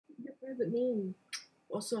does it mean?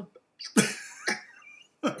 What's up?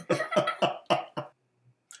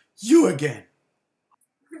 You again.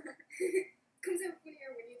 Comes out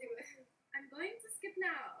funnier when you do it. I'm going to skip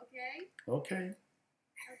now, okay? Okay.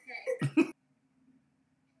 Okay.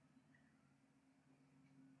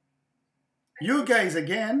 You guys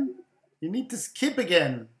again. You need to skip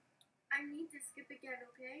again. I need to skip again,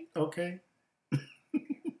 okay? Okay.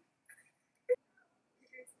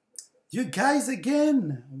 You guys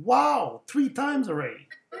again. Wow, 3 times already.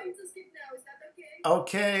 I'm going to skip now, is that okay?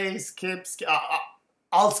 Okay, skip.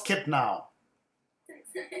 I'll skip now.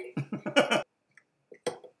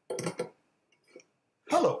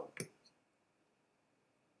 Hello.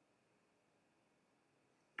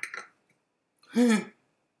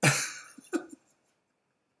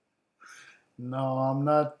 No, I'm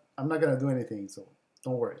not. I'm not gonna do anything, so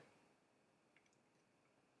don't worry.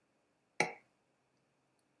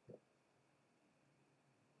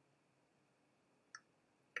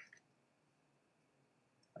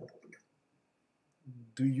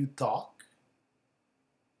 Do you talk?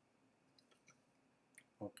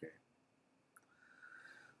 Okay.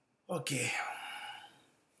 Okay.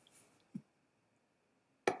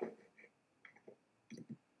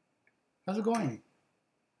 How's it going?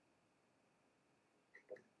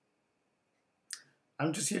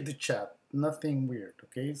 I'm just here to chat. Nothing weird,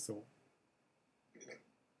 okay? So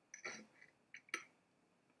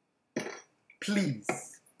please.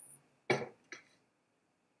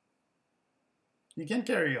 You can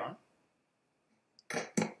carry on.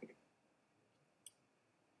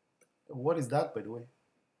 What is that, by the way?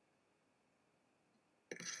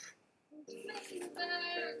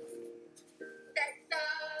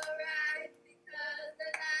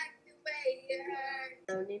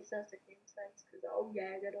 No need to ask the insights because oh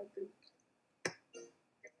yeah, I don't do.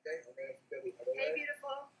 Hey,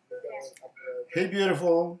 beautiful. Hey,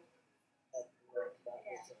 beautiful.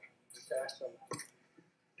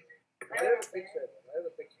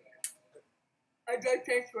 I got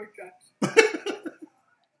taste for trucks.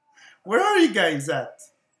 Where are you guys at?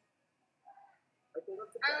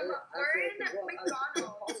 We're in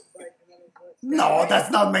McDonald's. No,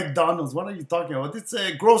 that's not McDonald's. What are you talking about? It's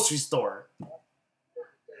a grocery store.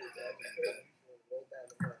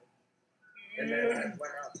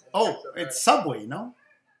 Oh, it's Subway, no?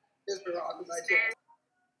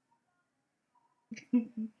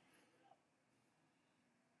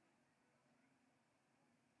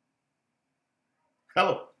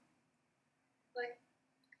 Hello.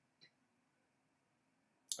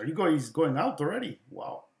 Are you guys going out already?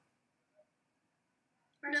 Wow.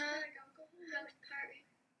 No, I'm going to house party.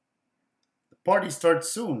 The party starts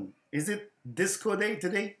soon. Is it disco day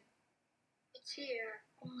today? It's here.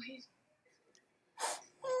 Oh, he's.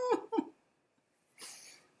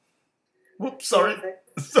 Whoops, sorry.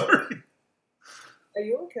 Sorry. Are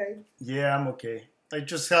you okay? Yeah, I'm okay. I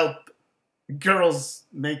just help girls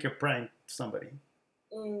make a prank to somebody.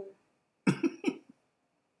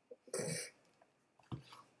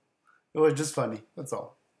 It was just funny. That's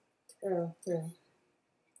all. Oh, yeah.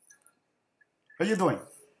 How you doing?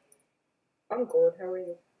 I'm good. How are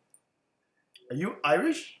you? Are you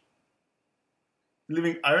Irish?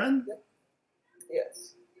 Living Ireland? Yep.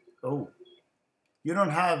 Yes. Oh. You don't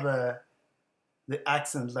have the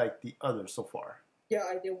accent like the others so far. Yeah,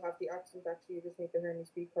 I do have the accent actually. You just need to hear me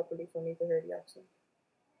speak properly for me to hear the accent.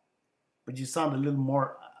 But you sound a little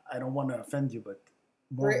more, I don't want to offend you, but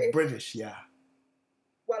more British, yeah.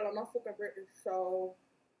 Well, I'm not fucking British, so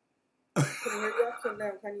can you hear the accent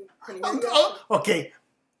now? Can you hear the accent? Okay,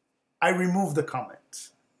 I removed the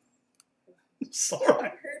comment. Sorry.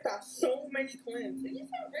 I've heard that so many times. You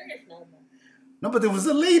sound British now, man. No, but there was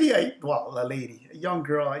a lady, a young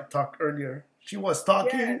girl I talked earlier. She was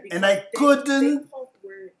talking, and I couldn't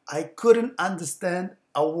understand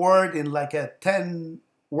a word in like a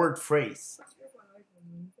 10-word phrase.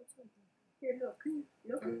 Here, look.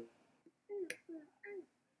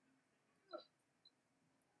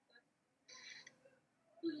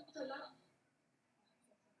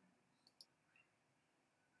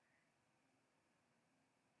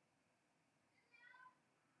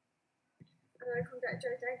 I come get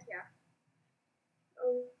Joe down here.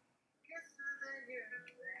 Oh.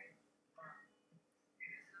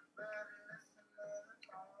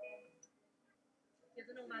 یه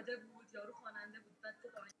دونه اومده بود یارو خواننده بود بعد تو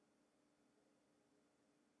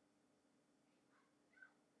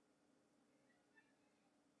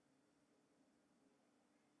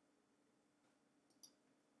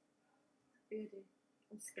Really?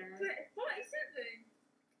 I'm scared. 47?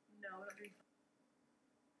 No, not really.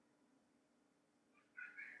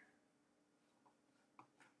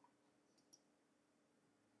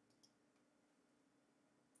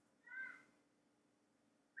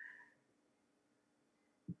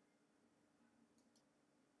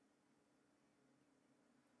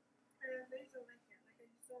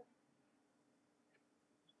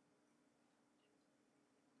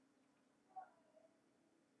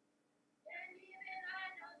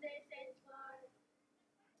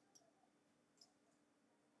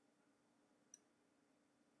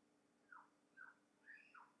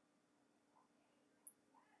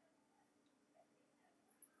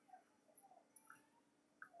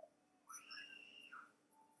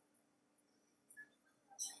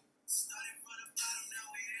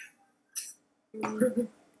 No, you're not gonna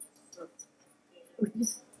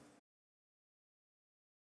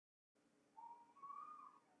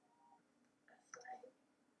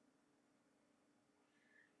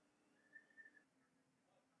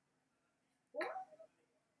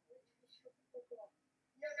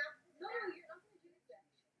do that.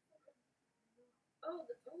 Oh,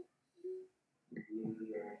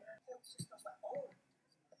 that's just not like, oh.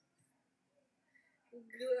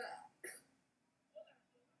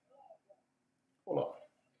 Hold on.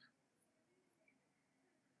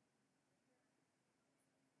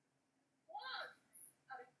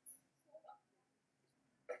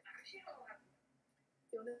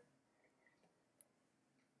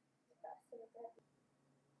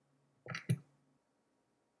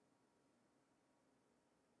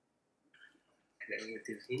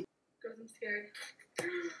 Because I'm scared.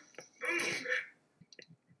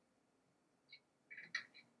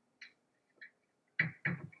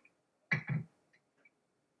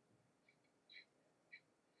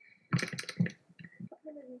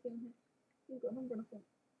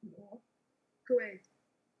 Go away.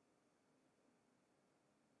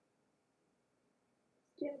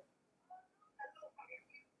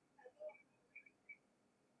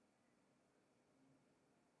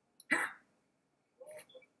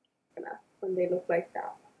 When they look like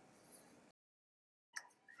that.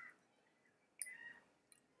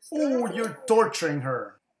 Oh, you're torturing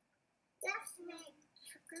her.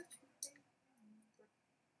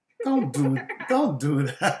 Don't do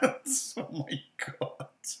that. Oh my god.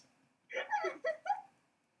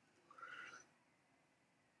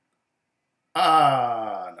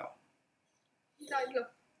 Ah, no.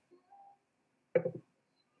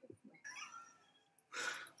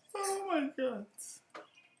 Oh my god.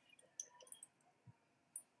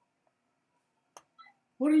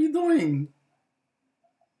 What are you doing?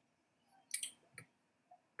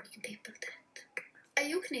 Are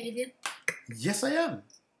you Canadian? Yes, I am.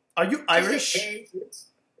 Are you Irish?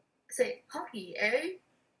 Say hockey, eh?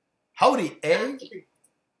 Howdy, eh? Hockey.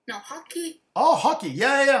 No, hockey. Oh, hockey.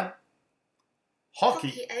 Yeah. Hockey.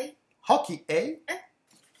 Hockey, eh? Hockey, eh?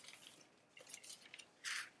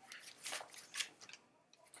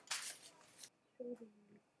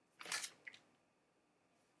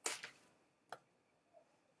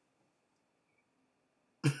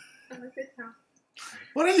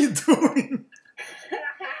 What are you doing?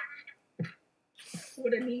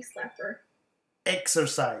 What a knee slapper.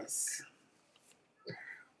 Exercise.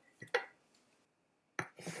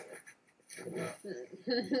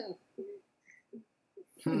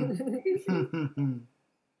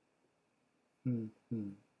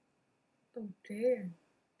 Oh, damn.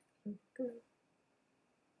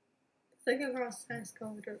 Second cross has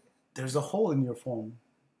color. There's a hole in your phone.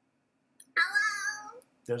 Hello.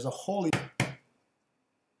 There's a hole in...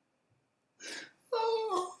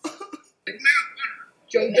 Oh.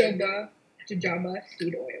 Jojoba, jajaba,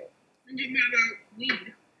 seed oil.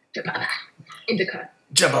 Weed. Jababa. Indica.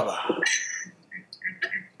 Jababa.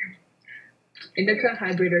 Indica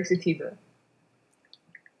hybrid or sativa.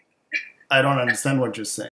 I don't understand what you're saying.